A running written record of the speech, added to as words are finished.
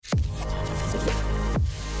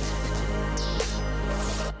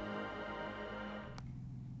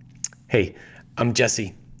Hey, I'm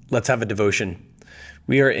Jesse. Let's have a devotion.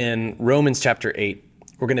 We are in Romans chapter 8.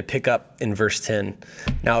 We're going to pick up in verse 10.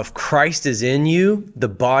 Now, if Christ is in you, the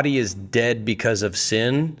body is dead because of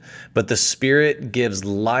sin, but the Spirit gives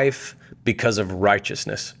life because of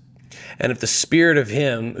righteousness. And if the Spirit of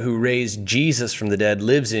him who raised Jesus from the dead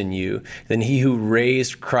lives in you, then he who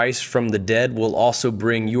raised Christ from the dead will also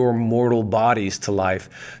bring your mortal bodies to life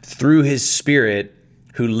through his Spirit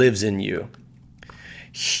who lives in you.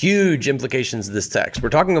 Huge implications of this text. We're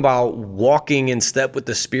talking about walking in step with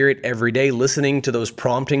the Spirit every day, listening to those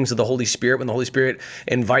promptings of the Holy Spirit. When the Holy Spirit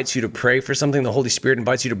invites you to pray for something, the Holy Spirit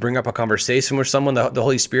invites you to bring up a conversation with someone, the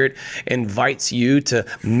Holy Spirit invites you to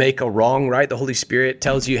make a wrong right. The Holy Spirit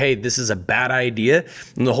tells you, hey, this is a bad idea.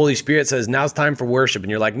 And the Holy Spirit says, now it's time for worship. And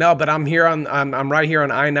you're like, no, but I'm right here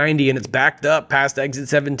on I-90 and it's backed up past exit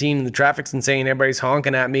 17 and the traffic's insane. Everybody's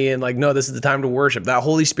honking at me and like, no, this is the time to worship. That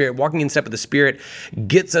Holy Spirit, walking in step with the Spirit,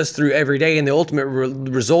 gets us through every day, and the ultimate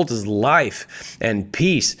result is life and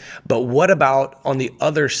peace. But what about on the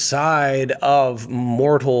other side of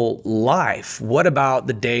mortal life? What about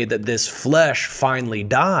the day that this flesh finally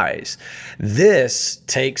dies? This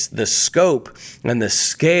takes the scope and the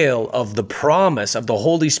scale of the promise of the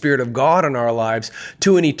Holy Spirit of God in our lives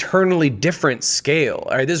to an eternally different scale.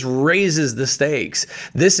 All right, this raises the stakes.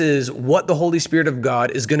 This is what the Holy Spirit of God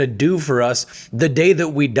is going to do for us the day that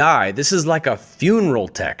we die. This is like a funeral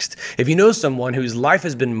text. If you know someone whose life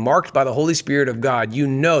has been marked by the Holy Spirit of God, you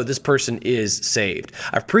know this person is saved.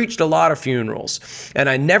 I've preached a lot of funerals, and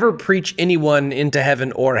I never preach anyone into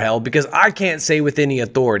heaven or hell because I can't say with any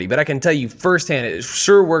authority, but I can tell you firsthand, it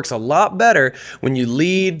sure works a lot better when you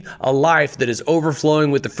lead a life that is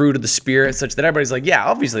overflowing with the fruit of the Spirit, such that everybody's like, yeah,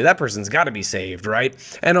 obviously that person's got to be saved,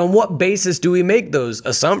 right? And on what basis do we make those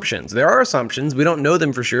assumptions? There are assumptions. We don't know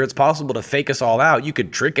them for sure. It's possible to fake us all out. You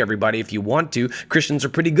could trick everybody if you want to. Christians are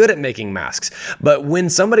pretty good at making masks. But when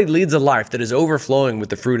somebody leads a life that is overflowing with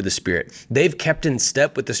the fruit of the Spirit, they've kept in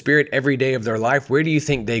step with the Spirit every day of their life, where do you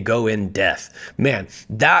think they go in death? Man,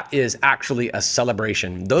 that is actually a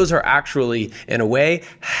celebration. Those are actually, in a way,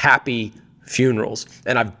 happy funerals.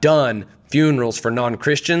 And I've done funerals for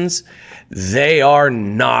non-Christians. They are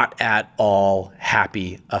not at all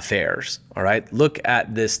happy affairs. All right, look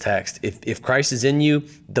at this text. If Christ is in you,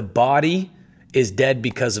 the body is dead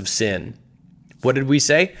because of sin. What did we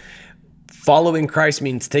say? Following Christ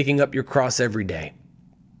means taking up your cross every day.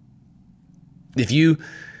 If you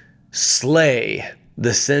slay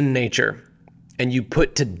the sin nature and you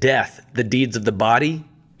put to death the deeds of the body,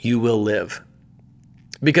 you will live.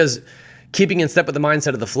 Because keeping in step with the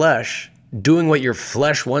mindset of the flesh, doing what your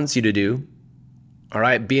flesh wants you to do, all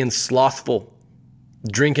right, being slothful,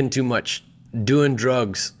 drinking too much, doing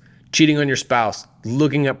drugs, cheating on your spouse,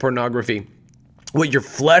 looking at pornography, what your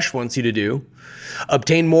flesh wants you to do,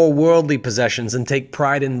 obtain more worldly possessions and take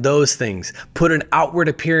pride in those things. Put an outward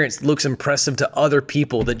appearance that looks impressive to other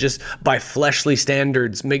people, that just by fleshly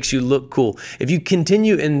standards makes you look cool. If you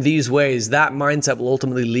continue in these ways, that mindset will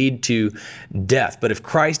ultimately lead to death. But if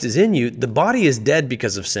Christ is in you, the body is dead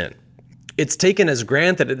because of sin. It's taken as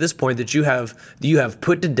granted at this point that you have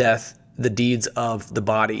put to death the deeds of the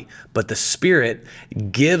body, but the Spirit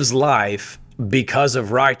gives life because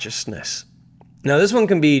of righteousness. Now, this one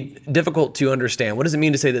can be difficult to understand. What does it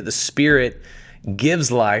mean to say that the Spirit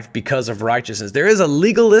gives life because of righteousness? There is a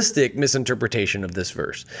legalistic misinterpretation of this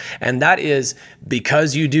verse, and that is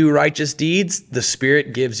because you do righteous deeds, the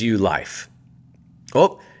Spirit gives you life.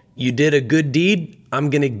 Oh, you did a good deed, I'm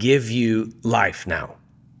going to give you life now.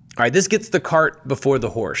 All right, this gets the cart before the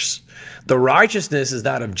horse. The righteousness is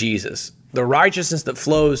that of Jesus. The righteousness that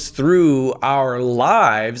flows through our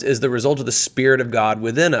lives is the result of the Spirit of God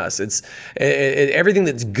within us. Everything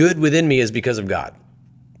that's good within me is because of God.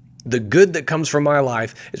 The good that comes from my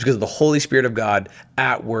life is because of the Holy Spirit of God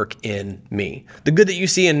at work in me. The good that you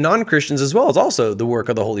see in non-Christians as well is also the work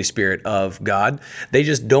of the Holy Spirit of God. They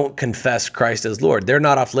just don't confess Christ as Lord. They're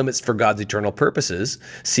not off limits for God's eternal purposes.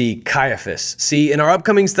 See Caiaphas. See, in our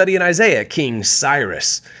upcoming study in Isaiah, King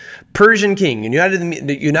Cyrus, Persian king, and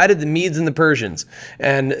united the Medes and the Persians,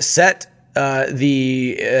 and set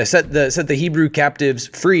the Hebrew captives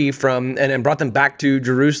free from and brought them back to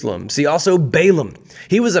Jerusalem. See also Balaam.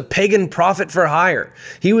 He was a pagan prophet for hire.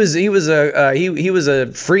 He was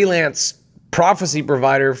a freelance prophecy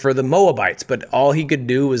provider for the Moabites, but all he could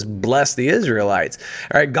do was bless the Israelites.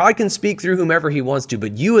 All right, God can speak through whomever he wants to,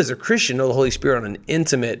 but you as a Christian know the Holy Spirit on an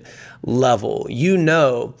intimate level. You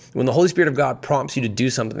know when the Holy Spirit of God prompts you to do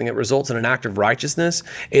something that results in an act of righteousness,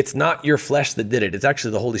 it's not your flesh that did it. It's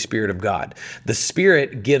actually the Holy Spirit of God. The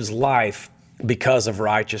Spirit gives life because of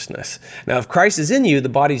righteousness. Now, if Christ is in you, the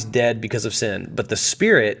body's dead because of sin, but the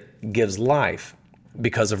Spirit gives life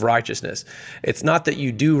because of righteousness. It's not that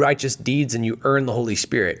you do righteous deeds and you earn the Holy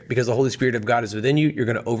Spirit. Because the Holy Spirit of God is within you, you're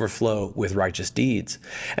going to overflow with righteous deeds.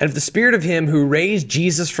 And if the Spirit of him who raised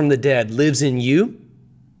Jesus from the dead lives in you,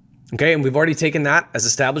 okay, and we've already taken that as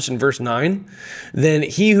established in verse 9, then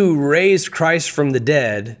he who raised Christ from the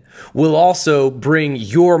dead will also bring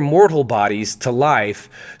your mortal bodies to life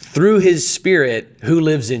through his Spirit who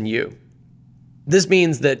lives in you. This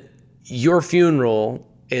means that your funeral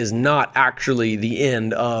is not actually the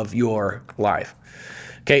end of your life.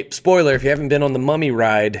 Okay, spoiler, if you haven't been on the Mummy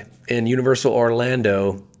ride in Universal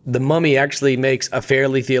Orlando, the Mummy actually makes a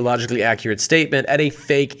fairly theologically accurate statement at a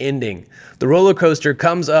fake ending. The roller coaster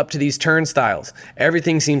comes up to these turnstiles.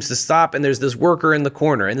 Everything seems to stop, and there's this worker in the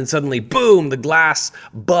corner. And then suddenly, boom, the glass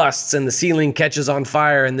busts and the ceiling catches on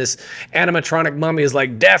fire. And this animatronic mummy is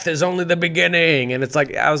like, death is only the beginning. And it's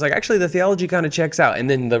like, I was like, actually, the theology kind of checks out. And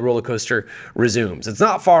then the roller coaster resumes. It's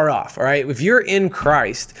not far off, all right? If you're in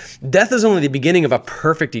Christ, death is only the beginning of a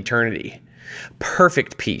perfect eternity,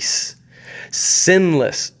 perfect peace,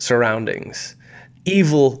 sinless surroundings,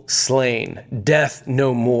 evil slain, death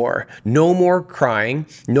no more crying,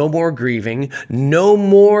 no more grieving, no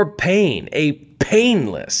more pain, a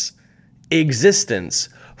painless existence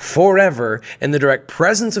forever in the direct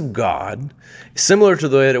presence of God, similar to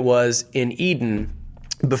the way it was in Eden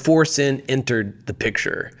before sin entered the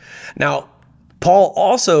picture. Now, Paul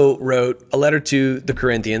also wrote a letter to the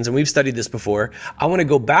Corinthians, and we've studied this before. I want to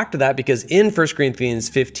go back to that because in 1 Corinthians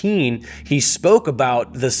 15, he spoke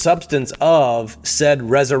about the substance of said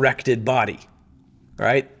resurrected body,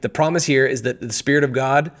 right? The promise here is that the Spirit of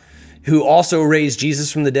God, who also raised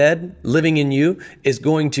Jesus from the dead, living in you, is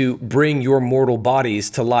going to bring your mortal bodies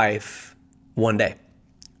to life one day.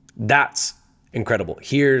 That's incredible.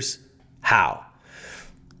 Here's how.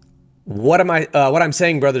 What I'm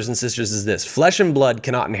saying, brothers and sisters, is this: flesh and blood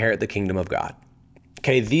cannot inherit the kingdom of God.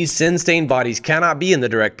 Okay, these sin-stained bodies cannot be in the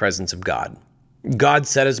direct presence of God. God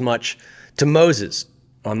said as much to Moses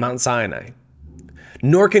on Mount Sinai.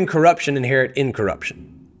 Nor can corruption inherit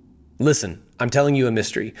incorruption. Listen, I'm telling you a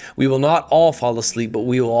mystery. We will not all fall asleep, but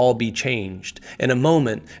we will all be changed in a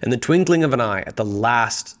moment, in the twinkling of an eye, at the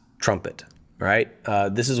last trumpet. Right?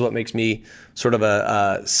 This is what makes me sort of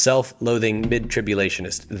a self-loathing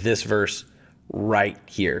mid-tribulationist. This verse right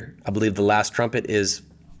here. I believe the last trumpet is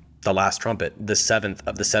the last trumpet, the seventh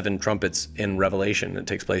of the seven trumpets in Revelation. It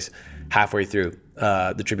takes place halfway through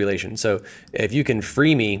the tribulation. So if you can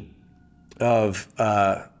free me of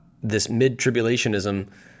this mid-tribulationism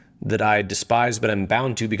that I despise but I'm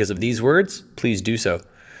bound to because of these words, please do so.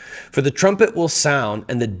 For the trumpet will sound,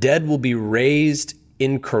 and the dead will be raised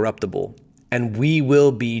incorruptible, and we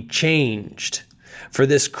will be changed. For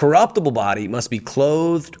this corruptible body must be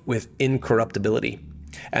clothed with incorruptibility,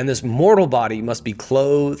 and this mortal body must be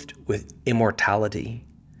clothed with immortality.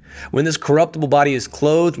 When this corruptible body is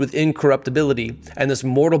clothed with incorruptibility, and this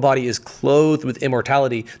mortal body is clothed with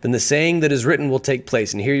immortality, then the saying that is written will take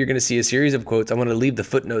place. And here you're going to see a series of quotes. I want to leave the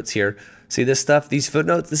footnotes here. See this stuff? These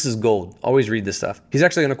footnotes? This is gold. Always read this stuff. He's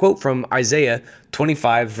actually going to quote from Isaiah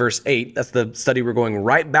 25, verse 8. That's the study we're going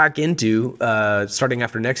right back into, starting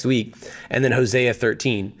after next week. And then Hosea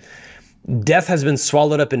 13. Death has been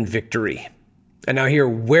swallowed up in victory. And now here,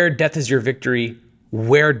 where death is your victory,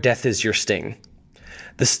 where death is your sting.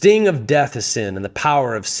 The sting of death is sin, and the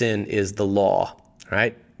power of sin is the law,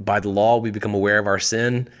 right? By the law, we become aware of our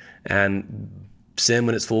sin, and sin,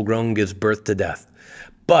 when it's full grown, gives birth to death.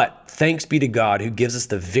 But thanks be to God who gives us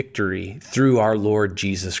the victory through our Lord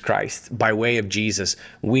Jesus Christ. By way of Jesus,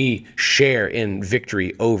 we share in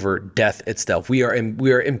victory over death itself. We are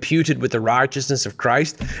imputed with the righteousness of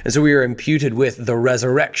Christ, and so we are imputed with the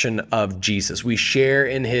resurrection of Jesus. We share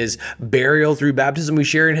in his burial through baptism. We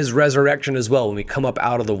share in his resurrection as well when we come up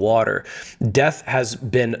out of the water. Death has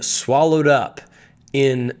been swallowed up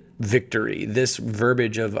in victory. This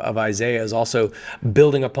verbiage of Isaiah is also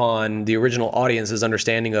building upon the original audience's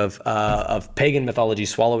understanding of pagan mythology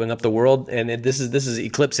swallowing up the world, and this is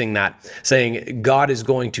eclipsing that, saying God is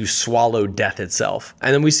going to swallow death itself.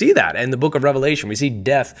 And then we see that in the book of Revelation. We see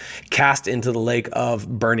death cast into the lake of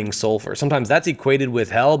burning sulfur. Sometimes that's equated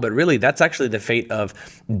with hell, but really that's actually the fate of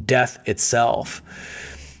death itself.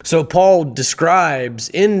 So Paul describes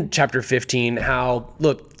in chapter 15 how,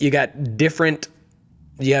 look, you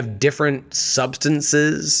have different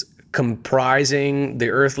substances comprising the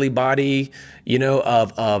earthly body,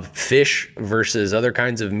 of fish versus other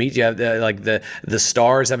kinds of meat. You have the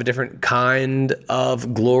stars have a different kind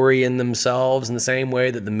of glory in themselves, in the same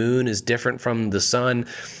way that the moon is different from the sun.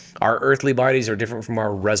 Our earthly bodies are different from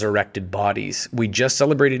our resurrected bodies. We just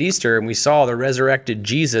celebrated Easter, and we saw the resurrected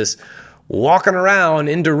Jesus walking around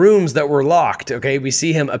into rooms that were locked. Okay, we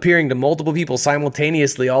see him appearing to multiple people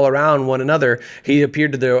simultaneously all around one another. He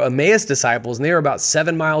appeared to the Emmaus disciples, and they were about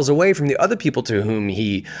 7 miles away from the other people to whom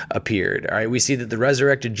he appeared. All right, we see that the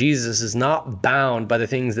resurrected Jesus is not bound by the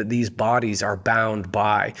things that these bodies are bound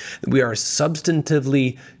by. We are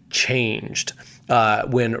substantively changed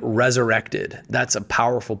when resurrected. That's a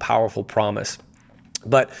powerful, powerful promise.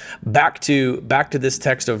 But back to this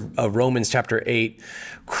text of Romans chapter 8,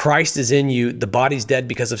 Christ is in you, the body's dead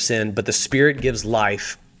because of sin, but the Spirit gives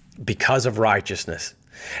life because of righteousness.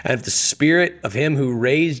 And if the Spirit of him who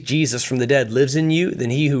raised Jesus from the dead lives in you, then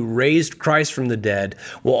he who raised Christ from the dead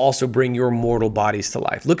will also bring your mortal bodies to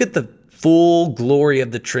life. Look at the full glory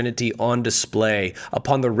of the Trinity on display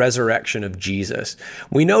upon the resurrection of Jesus.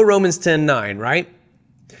 We know Romans 10:9, right?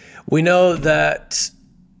 We know that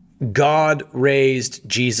God raised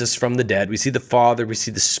Jesus from the dead. We see the Father, we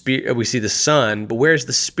see the Spirit, we see the Son, but where's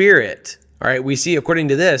the Spirit? All right, we see, according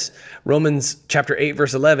to this, Romans chapter 8,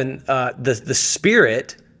 verse 11, the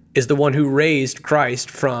Spirit is the one who raised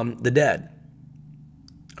Christ from the dead.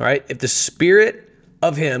 All right, if the Spirit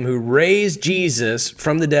of him who raised Jesus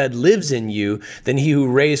from the dead lives in you, then he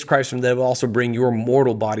who raised Christ from the dead will also bring your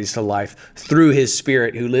mortal bodies to life through his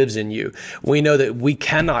Spirit who lives in you. We know that we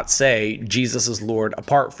cannot say Jesus is Lord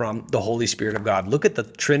apart from the Holy Spirit of God. Look at the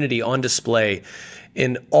Trinity on display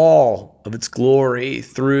in all of its glory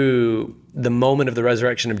through the moment of the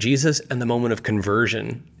resurrection of Jesus and the moment of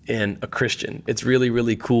conversion in a Christian. It's really,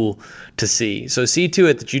 really cool to see. So see to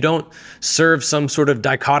it that you don't serve some sort of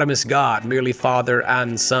dichotomous God, merely Father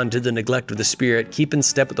and Son, to the neglect of the Spirit. Keep in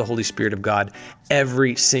step with the Holy Spirit of God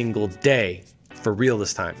every single day, for real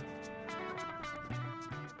this time.